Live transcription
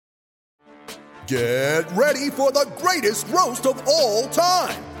Get ready for the greatest roast of all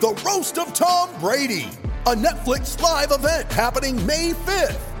time, the Roast of Tom Brady, a Netflix live event happening May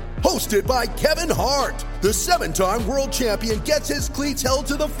 5th. Hosted by Kevin Hart, the 7-time world champion gets his cleats held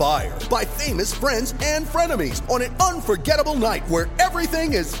to the fire by famous friends and frenemies on an unforgettable night where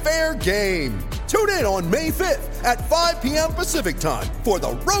everything is fair game. Tune in on May 5th at 5 p.m. Pacific time for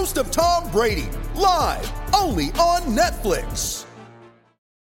the Roast of Tom Brady, live only on Netflix.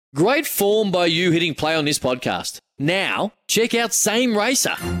 Great form by you hitting play on this podcast. Now, check out Same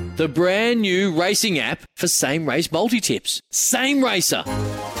Racer, the brand new racing app for same race multi-tips. Same Racer.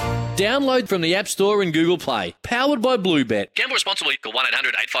 Download from the App Store and Google Play. Powered by Bluebet. Gamble responsibly. Call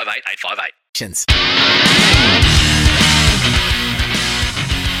 1-800-858-858.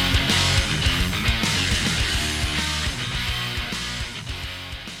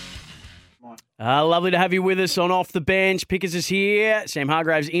 Lovely to have you with us on Off the Bench. Pickers is here. Sam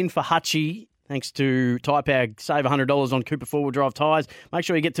Hargraves in for Hutchie. Thanks to Tyre Power. Save $100 on Cooper four-wheel drive tyres. Make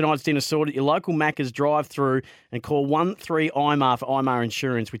sure you get tonight's dinner sorted at your local Macca's drive-through and call 13IMAR for IMAR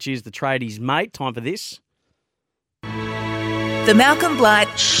Insurance, which is the tradies' mate. Time for this. The Malcolm Blight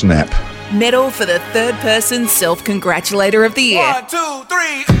Snap Medal for the third person self-congratulator of the year. 1, 2,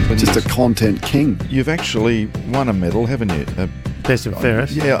 3. Just a content king. You've actually won a medal, haven't you? Best and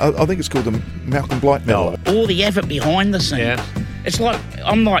fairest. Yeah, I think it's called the Malcolm Blight Medal. All the effort behind the scenes. Yeah. It's like,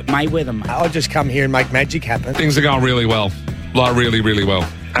 I'm like Mayweather, mate. I'll just come here and make magic happen. Things are going really well. Like, really, really well.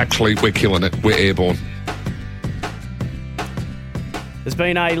 Actually, we're killing it. We're airborne. There's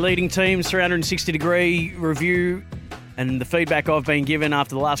been a leading teams 360-degree review, and the feedback I've been given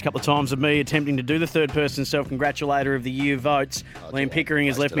after the last couple of times of me attempting to do the third-person self-congratulator of the year votes, Liam Pickering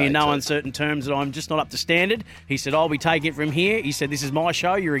has left me in no uncertain terms that I'm just not up to standard. He said, I'll be taking it from here. He said, this is my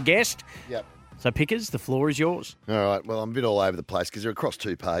show. You're a guest. Yep. So, Pickers, the floor is yours. All right. Well, I'm a bit all over the place because they're across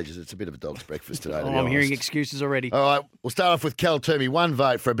 2 pages. It's a bit of a dog's breakfast today, to be I'm honest. hearing excuses already. All right. We'll start off with Cal Toomey. 1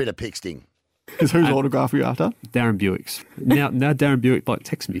 vote for a bit of picksting. Because whose autograph are you after? Darren Buick's. Now Darren Buick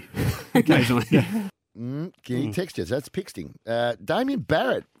texts me occasionally. Can he text us? That's picksting. Damien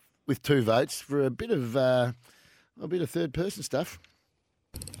Barrett with 2 votes for a bit of third-person stuff.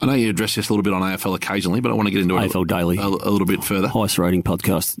 I know you address this a little bit on AFL occasionally, but I want to get into AFL Daily. a little bit further. Highest rating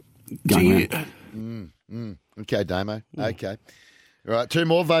podcast going on. Okay, Damo. Okay. All right, 2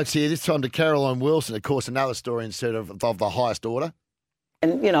 more votes here, this time to Caroline Wilson. Of course, another story instead of the highest order.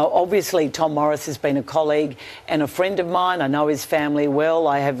 And, you know, obviously Tom Morris has been a colleague and a friend of mine. I know his family well.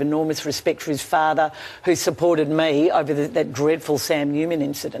 I have enormous respect for his father, who supported me over that dreadful Sam Newman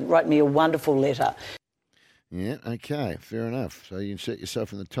incident, wrote me a wonderful letter. Yeah, okay, fair enough. So you insert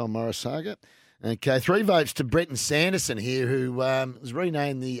yourself in the Tom Morris saga. Okay, 3 votes to Brenton Sanderson here, who was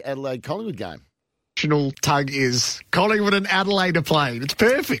renamed the Adelaide Collingwood game. National tug is Collingwood and Adelaide are playing. It's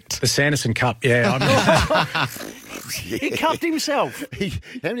perfect. The Sanderson Cup, yeah. He cuffed himself.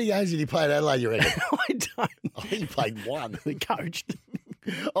 How many games did he play at Adelaide, you reckon? I don't. I think he played 1. He coached.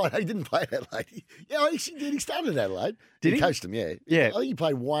 Oh, no, he didn't play at Adelaide. Yeah, I actually did. He started at Adelaide. Did he? Coached them, yeah. Yeah. I think he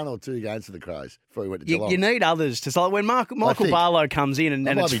played 1 or 2 games for the Crows before he went to Geelong. You need others to. So when Michael Barlow comes in and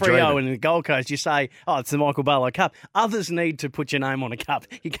it's Freo and the Gold Coast, you say, oh, it's the Michael Barlow Cup. Others need to put your name on a cup.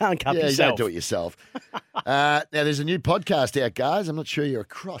 You can't cup yourself. Yeah, you don't do it yourself. Now, there's a new podcast out, guys. I'm not sure you're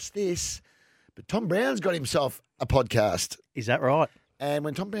across this, but Tom Brown's got himself a podcast. Is that right? And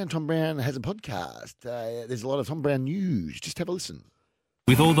when Tom Brown has a podcast, there's a lot of Tom Brown news. Just have a listen.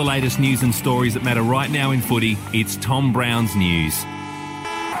 With all the latest news and stories that matter right now in footy, it's Tom Brown's News.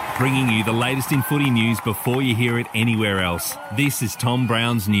 Bringing you the latest in footy news before you hear it anywhere else. This is Tom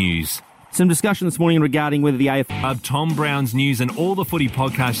Brown's News. Some discussion this morning regarding whether the AFL... Tom Brown's News and all the footy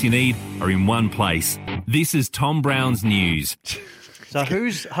podcasts you need are in one place. This is Tom Brown's News. So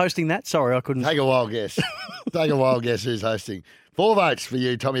who's hosting that? Sorry, I couldn't... Take a wild guess. Take a wild guess who's hosting. 4 votes for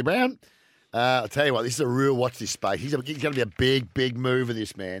you, Tommy Brown. I'll tell you what, this is a real watch this space. He's going to be a big, big mover,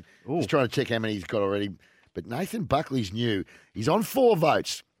 this man. Ooh. Just trying to check how many he's got already. But Nathan Buckley's new. He's on 4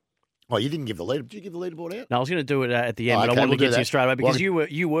 votes. Oh, you didn't give the lead. Did you give the leaderboard out? No, I was going to do it at the end, but I wanted to get to you straight away because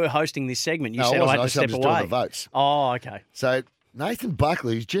you were hosting this segment. You said I had to step away. Doing the votes. Oh, okay. So Nathan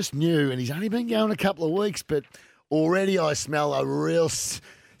Buckley's just new, and he's only been going a couple of weeks, but already I smell a real...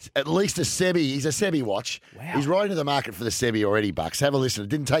 At least a Sebi. He's a Sebi watch. Wow. He's right into the market for the Sebi already, Bucks. Have a listen. It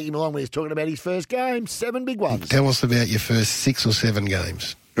didn't take him long when he was talking about his first game. 7 big ones. Tell us about your first 6 or 7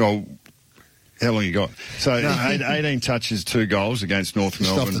 games. Oh, how long you got? So 18 touches, 2 goals against North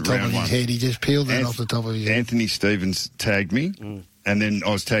Melbourne. Off the top of his head. He just peeled that off the top of his head. Anthony Stevens tagged me. And then I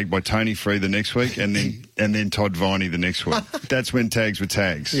was tagged by Tony Free the next week, and then Todd Viney the next week. That's when tags were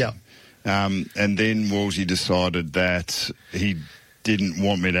tags. Yeah. And then Wolsey decided that didn't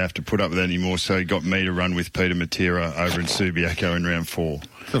want me to have to put up with that anymore, so he got me to run with Peter Matera over in Subiaco in round 4.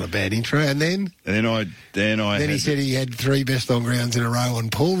 It's not a bad intro. And then he said he had 3 best on grounds in a row on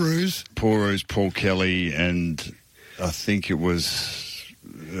Paul Roos, Paul Kelly, and I think it was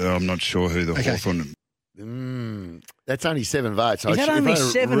I'm not sure who the Hawthorn. That's only 7 votes. Is that only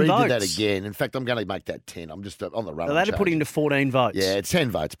 7 votes? That again. In fact, I'm going to make that 10. I'm just on the run. So that'd put him to 14 votes. Yeah, it's 10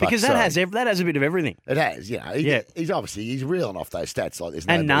 votes. Because that has a bit of everything. It has, He's reeling off those stats like there's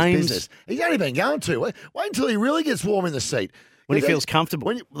and nobody's names. business. He's only been going to. Wait until he really gets warm in the seat. When he feels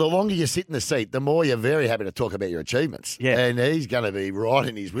comfortable. The longer you sit in the seat, the more you're very happy to talk about your achievements. Yeah. And he's going to be right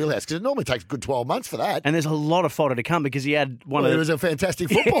in his wheelhouse because it normally takes a good 12 months for that. And there's a lot of fodder to come because he had He was a fantastic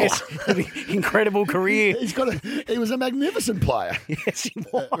footballer. Yes, incredible career. He was a magnificent player. Yes, he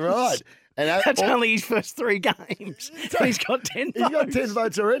was. Right. And that's only his first 3 games. He's got 10 votes. He's got 10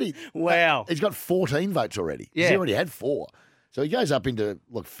 votes already. Wow. He's got 14 votes already. Yeah. He already had 4. So he goes up into,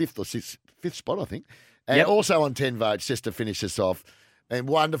 5th or 5th spot, I think. And Yep. also on 10 votes, just to finish this off, and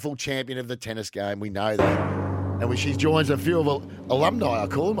wonderful champion of the tennis game, we know that. And when she joins a few of alumni, I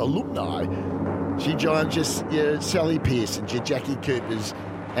call them alumni, she joins just your Sally Pearson, your Jackie Coopers,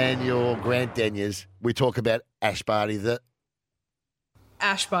 and your Grant Daniers. We talk about Ash Barty,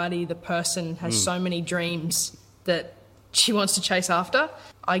 Ash Barty, the person, has so many dreams that she wants to chase after.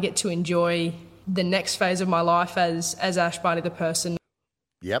 I get to enjoy the next phase of my life as Ash Barty, the person.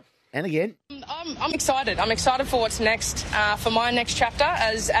 Yep. And again. I'm excited. I'm excited for what's next, for my next chapter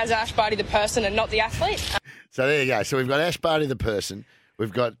as Ash Barty, the person, and not the athlete. So there you go. So we've got Ash Barty, the person.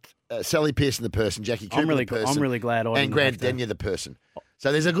 We've got Sally Pearson, the person. Jackie Cooper, the person. I'm really glad I and Grant Denyer, the person.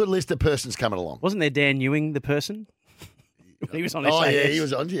 So there's a good list of persons coming along. Wasn't there Dan Ewing, the person? When he was on SAS. Oh, yeah, he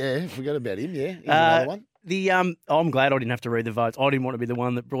was on. Yeah, forgot about him. Yeah, he's another one. I'm glad I didn't have to read the votes. I didn't want to be the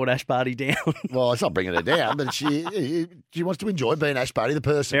one that brought Ash Barty down. Well, it's not bringing her down, but she wants to enjoy being Ash Barty, the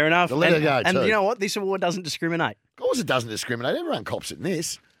person. Fair enough. So let her go, and too. you know what? This award doesn't discriminate. Of course it doesn't discriminate. Everyone cops it in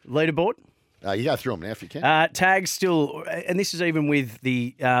this. Leaderboard? You go through them now if you can. Tags still, and this is even with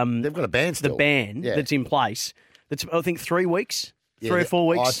the... They've got a ban still. The ban that's in place. That's, I think, 3 weeks? 3 or 4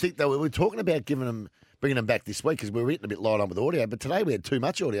 weeks? I think we were talking about bringing them back this week because we were getting a bit light on with audio, but today we had too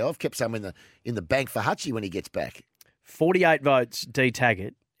much audio. I've kept some in the bank for Hutchie when he gets back. 48 votes, D.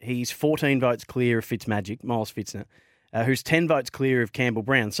 Taggart. He's 14 votes clear of Fitzmagic, Miles Fitzner, who's 10 votes clear of Campbell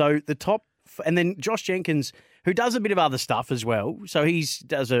Brown. So the top, and then Josh Jenkins, who does a bit of other stuff as well. So he's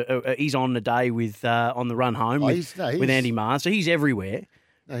on the day with on the run home with Andy Marr. So he's everywhere.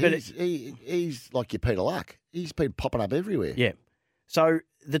 No, he's like your Peter Luck. He's been popping up everywhere. Yeah. So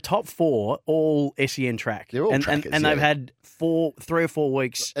the top 4 all SEN track. They're all trackers, and they've had 3 or 4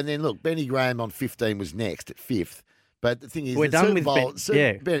 weeks. And then look, Benny Graham on 15 was next at 5th. But the thing is, we're done with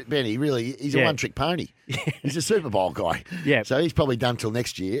Benny. Really, he's a one-trick pony. He's a Super Bowl guy. Yeah. So he's probably done till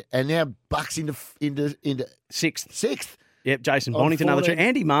next year. And now Buck's into 6th. Yep, Jason Bonington, another trick.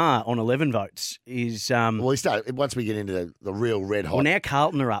 Andy Marr on 11 votes is. Well, he started once we get into the real red hot. Well, now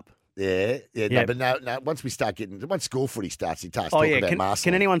Carlton are up. Yeah. No, but no. Once school footy starts, he starts talking about Marsland.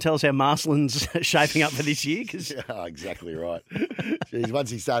 Can anyone tell us how Marsland's shaping up for this year? Exactly right. Jeez, once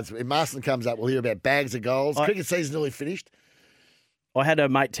he starts, if Marsland comes up, we'll hear about bags of goals. Cricket season nearly finished. I had a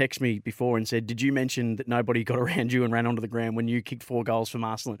mate text me before and said, "Did you mention that nobody got around you and ran onto the ground when you kicked 4 goals for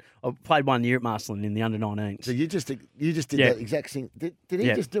Marsland?" I played 1 year at Marsland in the under-19s. So you just did that exact thing. Did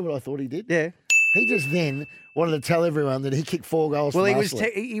he just do what I thought he did? Yeah. He just then wanted to tell everyone that he kicked 4 goals for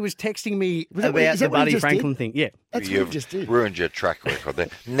Marsland. He was texting me about the Buddy Franklin thing. Yeah. That's what he just did. Ruined your track record there.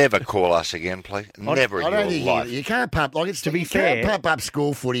 Never call us again, please. Never in your life. You can't pump can't pump up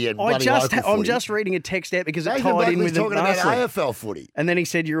school footy and bloody local footy. I'm just reading a text out because it tied in with the talking about AFL footy. And then he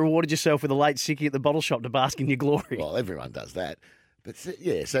said you rewarded yourself with a late sickie at the bottle shop to bask in your glory. Well, everyone does that. But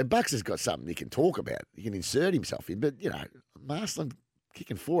yeah, so Bucks has got something he can talk about. He can insert himself in. But, Marsland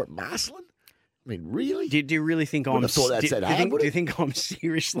kicking 4 at Marsland? I mean, really? Do you really think Do you think I'm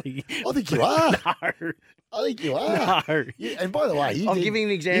seriously? I think you are. No. I think you are. No. Yeah, and by the way, I'm giving an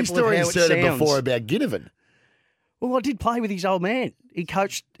example of how it sounds. Before about Ginnivan. Well, I did play with his old man. He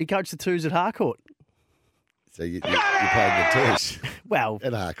coached the twos at Harcourt. So you played the twos? Well,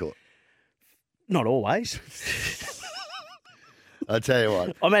 at Harcourt. Not always. I'll tell you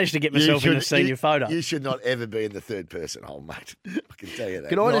what. I managed to get myself in a senior photo. You should not ever be in the third person hole, mate. I can tell you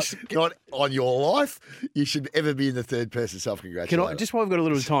that. Not on your life. You should ever be in the third person self-congratulator. Just while we've got a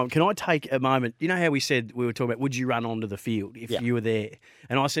little bit of time, can I take a moment? You know how we said we were talking about would you run onto the field if you were there?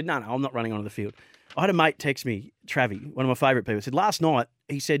 And I said, no, I'm not running onto the field. I had a mate text me, Travie, one of my favourite people, said last night,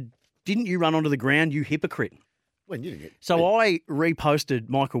 he said, didn't you run onto the ground, you hypocrite? When you didn't get... So I reposted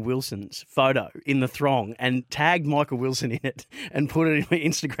Michael Wilson's photo in the throng and tagged Michael Wilson in it and put it in my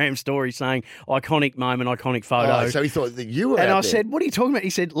Instagram story saying, iconic moment, iconic photo. Oh, so he thought that you were And out I there. said, what are you talking about? He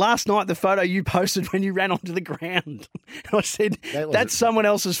said, last night the photo you posted when you ran onto the ground. And I said, that's someone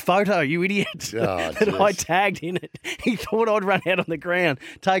else's photo, you idiot. That I tagged in it. He thought I'd run out on the ground,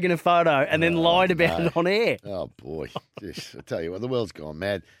 taken a photo, and then lied about it on air. Oh, boy. Yes, I tell you what, the world's gone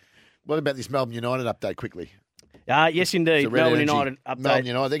mad. What about this Melbourne United update quickly? Yes, indeed. So Red Melbourne Energy, United update. Melbourne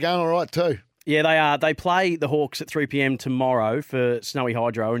United, they're going all right too. Yeah, they are. They play the Hawks at 3 p.m. tomorrow for Snowy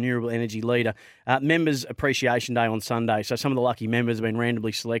Hydro, a renewable energy leader. Members Appreciation Day on Sunday. So some of the lucky members have been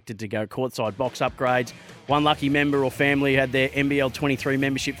randomly selected to go courtside box upgrades. One lucky member or family had their NBL 23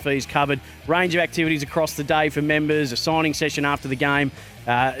 membership fees covered. Range of activities across the day for members. A signing session after the game.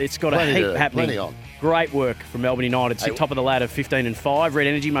 It's got a heap happening. Plenty on. Great work from Melbourne United. Sit top of the ladder, 15-5. Red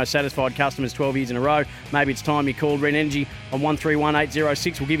Energy, most satisfied customers 12 years in a row. Maybe it's time you called Red Energy on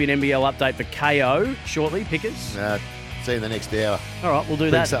 131806. We'll give you an NBL update for KO shortly, Pickers. See you in the next hour. All right, we'll do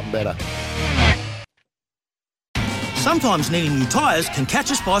Bring that. something better. Sometimes needing new tyres can catch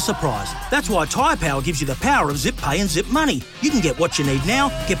us by surprise. That's why Tyre Power gives you the power of Zip Pay and Zip Money. You can get what you need now,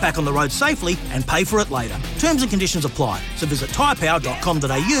 get back on the road safely and pay for it later. Terms and conditions apply. So visit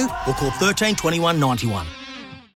tyrepower.com.au or call 13 21 91.